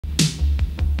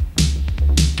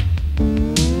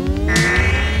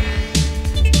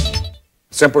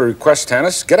Simple request,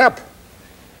 Tanis. Get up.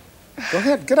 Go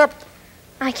ahead, get up.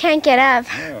 I can't get up.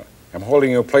 Yeah. I'm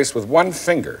holding you in place with one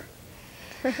finger.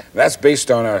 That's based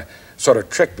on a sort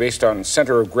of trick based on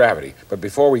center of gravity. But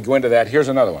before we go into that, here's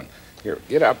another one. Here,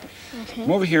 get up. Okay.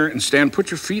 Come over here and stand.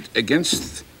 Put your feet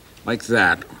against like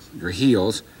that, your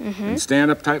heels, and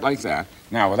stand up tight like that.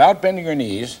 Now, without bending your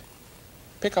knees,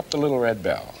 pick up the little red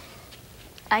bell.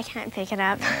 I can't pick it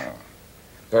up. No.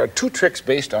 There are two tricks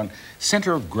based on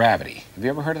center of gravity. Have you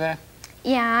ever heard of that?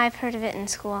 Yeah, I've heard of it in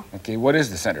school. Okay, what is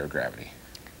the center of gravity?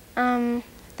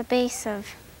 The base of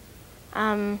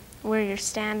where you're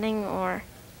standing or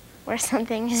where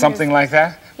something is. Something like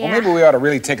that? Yeah. Well, maybe we ought to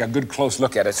really take a good close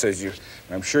look at it so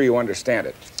I'm sure you understand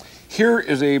it. Here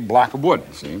is a block of wood,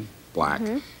 see? Black.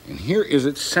 And here is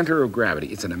its center of gravity.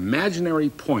 It's an imaginary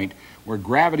point where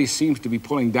gravity seems to be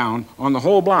pulling down on the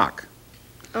whole block.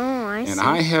 Oh, I see. And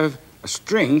I have a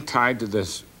string tied to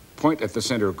this point at the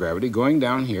center of gravity going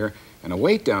down here and a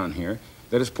weight down here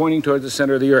that is pointing towards the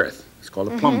center of the earth. It's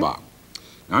called a plumb bob.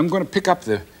 Now I'm going to pick up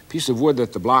the piece of wood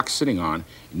that the block's sitting on,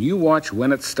 and you watch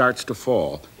when it starts to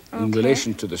fall in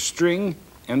relation to the string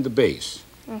and the base.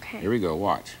 Okay. Here we go,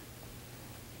 watch.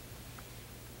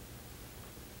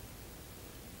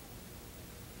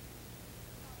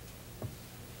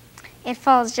 It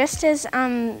falls just as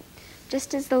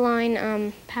the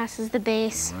line passes the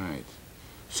base. Right.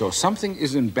 So something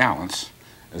is in balance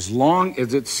as long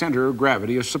as its center of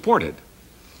gravity is supported.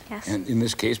 Yes. And in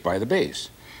this case, by the base.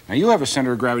 Now, you have a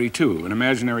center of gravity, too, an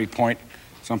imaginary point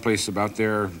someplace about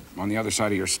there on the other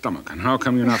side of your stomach. And how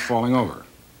come you're not falling over?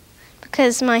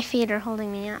 Because my feet are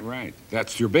holding me up. Right.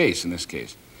 That's your base in this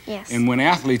case. Yes. And when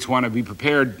athletes want to be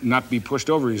prepared, not be pushed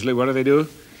over easily, what do?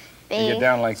 They get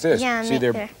down like this. Yeah, See, make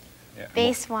they're their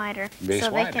base wider. Base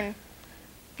so wider. they can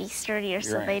be sturdier You're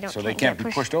so right. they don't So they can't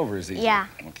be pushed over as easily. Yeah.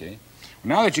 Okay.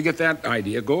 Now that you get that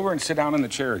idea, go over and sit down in the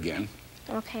chair again.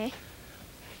 Okay.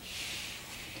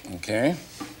 Okay.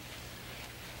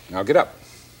 Now get up.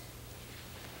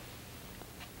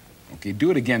 Okay,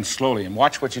 do it again slowly and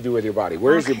watch what you do with your body.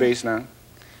 Where's your base now?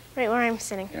 Right where I'm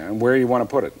sitting. Yeah, and where do you want to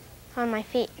put it? On my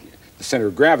feet. The center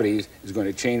of gravity is going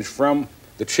to change from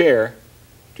the chair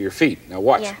to your feet. Now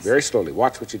watch, very slowly.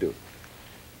 Watch what you do.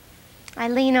 I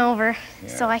lean over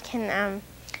so I can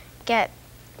get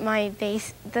my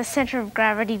base, the center of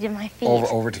gravity to my feet.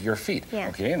 Over to your feet. Yeah.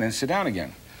 Okay, and then sit down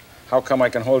again. How come I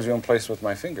can hold you in place with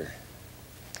my finger?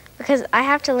 Because I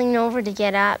have to lean over to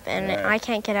get up, and I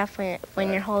can't get up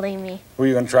when you're holding me. Who are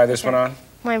you going to try this one on?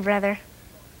 My brother.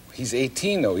 He's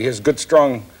 18, though. He has good,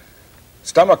 strong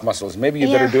stomach muscles. Maybe you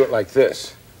better do it like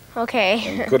this.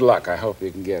 Okay. And good luck. I hope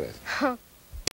you can get it.